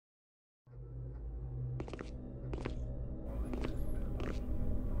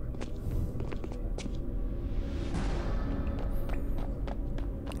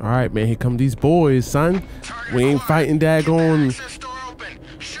All right, man. Here come these boys, son. We ain't fighting daggone.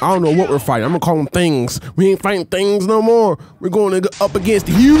 I don't know what we're fighting. I'm gonna call them things. We ain't fighting things no more. We're going up against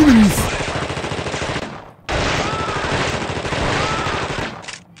humans.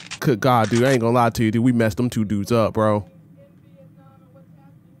 Good God, dude. I ain't gonna lie to you, dude. We messed them two dudes up, bro.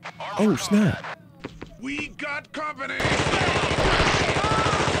 Oh, snap. We got company.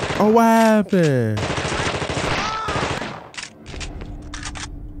 Oh, what happened?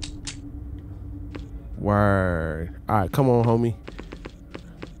 Word. All right, come on, homie.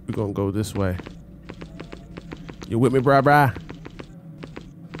 We're gonna go this way. You with me, brah?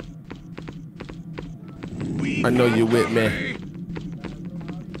 I know you with me.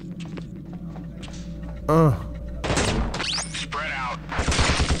 Spread out.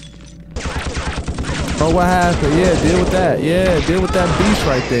 Oh, what happened? Yeah, deal with that. Yeah, deal with that beast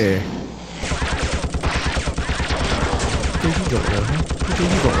right there. Where you going, huh? Where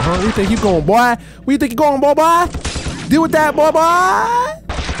you going, huh? Where you think you going, boy? Where you think you going, boy? Deal with that, boy.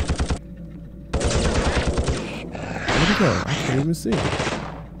 Where'd he go? I can't even see.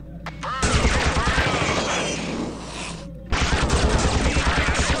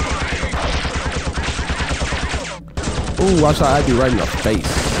 Ooh, I saw that dude right in the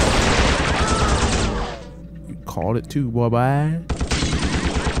face. You called it too, boy.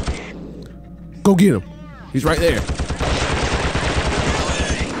 Go get him. He's right there.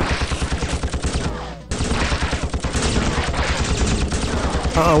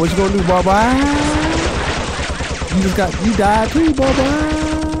 What you gonna do, boy? You died too, boy.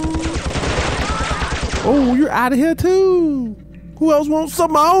 Oh, you're out of here too. Who else wants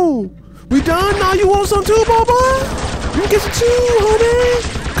some more? We done? Now you want some too, boy? You can get some too, honey.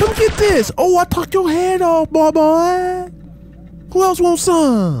 Come get this. Oh, I took your head off, boy. Who else wants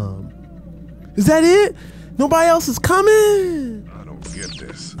some? Is that it? Nobody else is coming? I don't get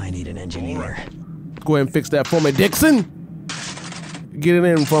this. I need an engineer. Go ahead and fix that for me, Dixon. Get it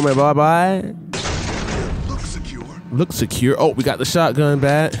in for me, bye-bye. Looks secure. Looks secure. Oh, we got the shotgun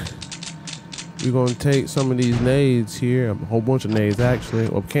back. We're gonna take some of these nades here. A whole bunch of nades, actually.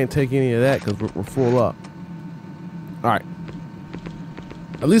 Well, we can't take any of that because we're full up. All right.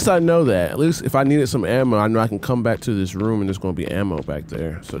 At least I know that. At least if I needed some ammo, I know I can come back to this room and there's gonna be ammo back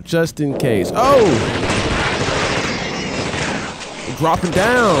there. So just in case. Oh! Dropping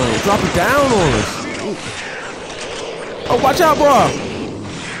down. Dropping down on us. Oh, watch out, bro.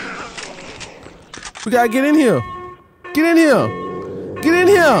 We gotta get in here. Get in here. Get in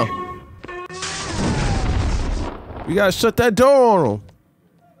here. We gotta shut that door on them.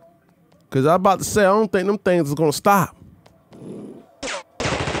 Cause I'm about to say, I don't think them things is gonna stop. Oh,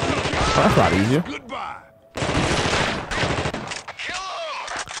 that's a lot easier. Goodbye.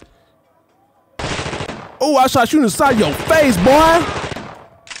 Oh, I shot you inside your face, boy.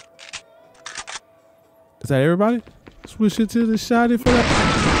 Is that everybody? Switch it to the shotty for that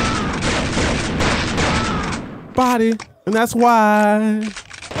body, and that's why.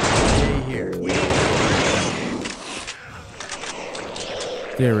 Stay here.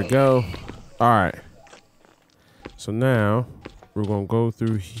 There we go. All right. So now we're gonna go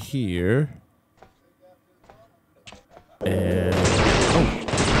through here, and oh,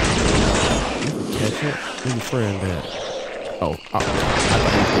 you can catch it. Where's your friend at? Oh, I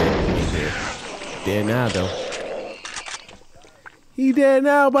thought he's dead. Dead now, though. He dead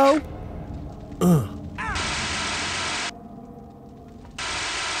now, bro.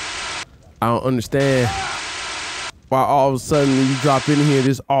 I don't understand why all of a sudden when you drop in here,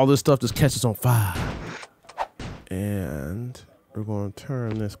 all this stuff just catches on fire. And we're gonna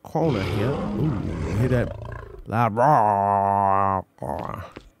turn this corner here. Ooh, hear that loud roar.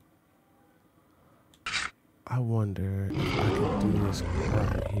 I wonder if I can do this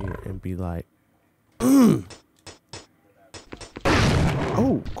right here and be like,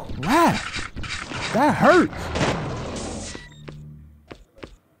 oh crap, that hurts.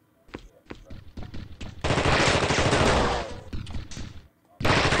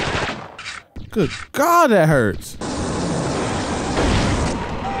 Good God, that hurts.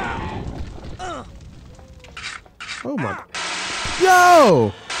 Oh my,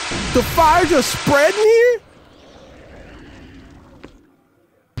 yo, the fire just spreading here?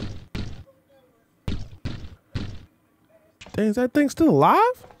 Dang, is that thing still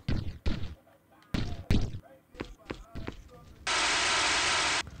alive?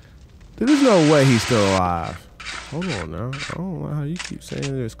 There's no way he's still alive. Hold on now. I don't know how you keep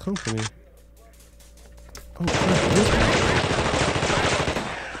saying there's company. Oh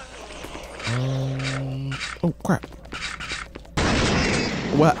crap. Oh crap.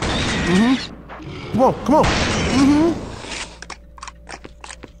 What? Come on, come on.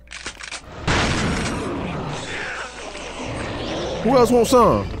 Who else wants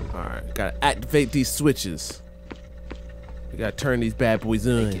some? All right, gotta activate these switches. We gotta turn these bad boys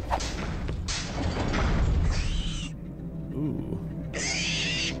on. Ooh.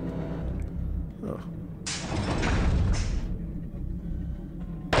 Oh.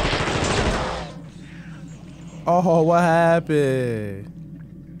 Oh, what happened?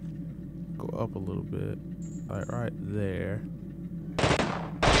 Go up a little bit. Right there.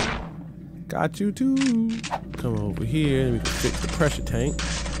 Got you too. Come over here and we can fix the pressure tank.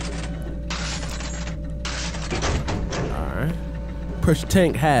 Alright. Pressure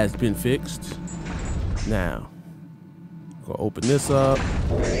tank has been fixed. Now, go open this up.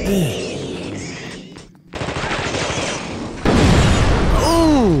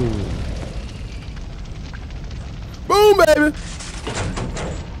 Boom! Boom, baby!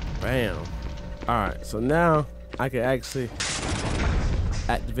 Bam. Alright, so now I can actually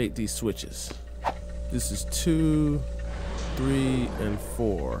activate these switches. This is 2, 3, and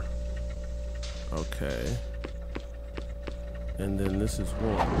 4. Okay. And then this is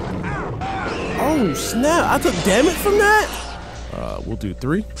 1. Oh, snap! I took damage from that? We'll do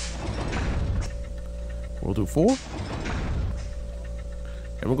 3. We'll do 4.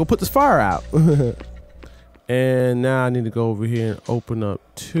 And we're gonna put this fire out. And now I need to go over here and open up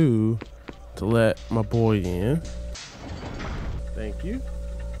 2 to let my boy in. Thank you.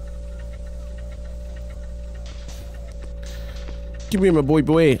 Give me my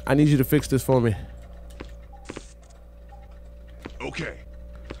boy. I need you to fix this for me. Okay.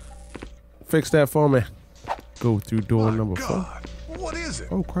 Fix that for me. Go through door number 4. God, what is it?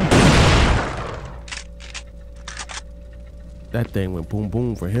 Oh crap. That thing went boom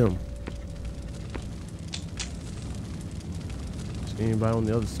boom for him. Is anybody on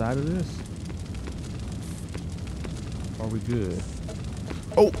the other side of this? Are we good?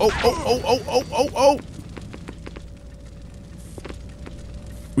 Oh.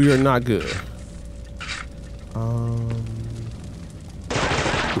 We are not good.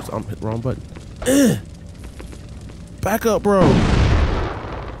 Oops, I'm hit the wrong button. Back up, bro.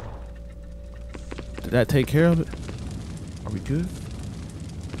 Did that take care of it? Are we good?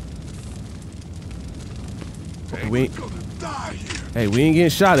 Okay, we ain't, hey, we ain't getting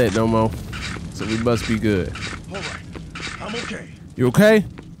shot at no more. So we must be good. All right, I'm okay. You okay?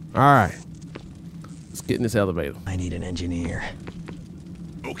 All right. Let's get in this elevator. I need an engineer.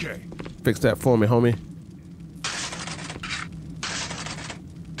 Okay. Fix that for me, homie.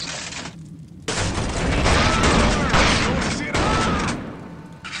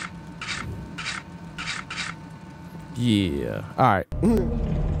 Yeah. All right.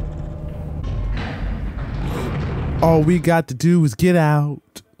 All we got to do is get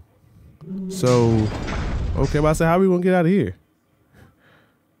out. So, okay, but I said, how are we gonna get out of here?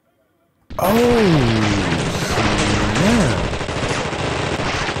 Oh, yeah.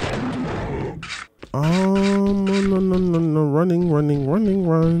 No,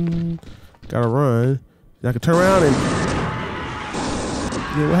 run. Gotta run. I can turn around and.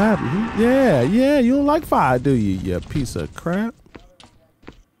 Yeah, what happened? Yeah, you don't like fire, do you, you piece of crap?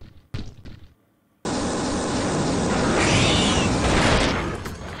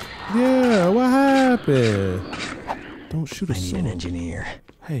 Yeah, what happened? Don't shoot a I need an engineer.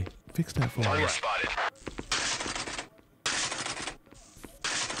 Hey, fix that for me. Target spotted.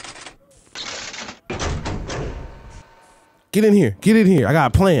 Get in here. I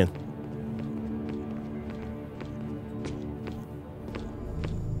got a plan.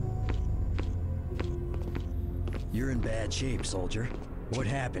 You're in bad shape, soldier. What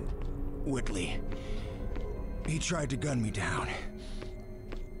happened? Whitley. He tried to gun me down,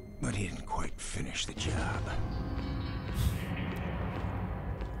 but he didn't quite finish the job.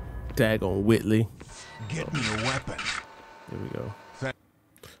 Daggone Whitley. Get me a weapon. There we go.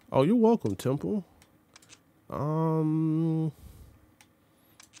 Oh, you're welcome, Temple. Let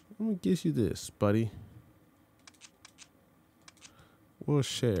me get you this, buddy. We'll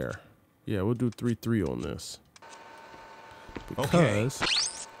share. Yeah, we'll do 3-3 on this.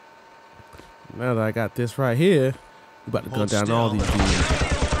 Because now that I got this right here, we're about to gun down all these dudes.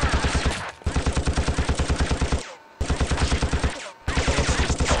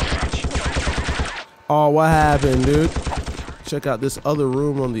 Oh, what happened, dude? Check out this other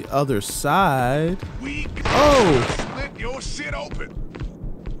room on the other side. Oh! Split your shit open.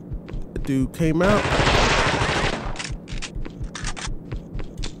 The dude came out.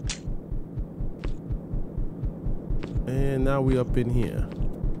 And now we up in here.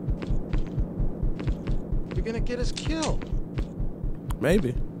 You're gonna get us killed.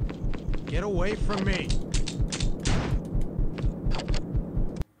 Maybe. Get away from me.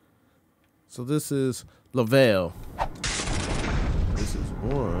 So this is Lavelle.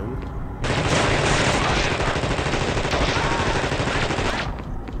 one.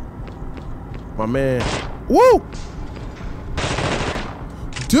 My man. Woo!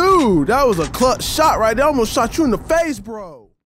 Dude, that was a clutch shot right there. I almost shot you in the face, bro.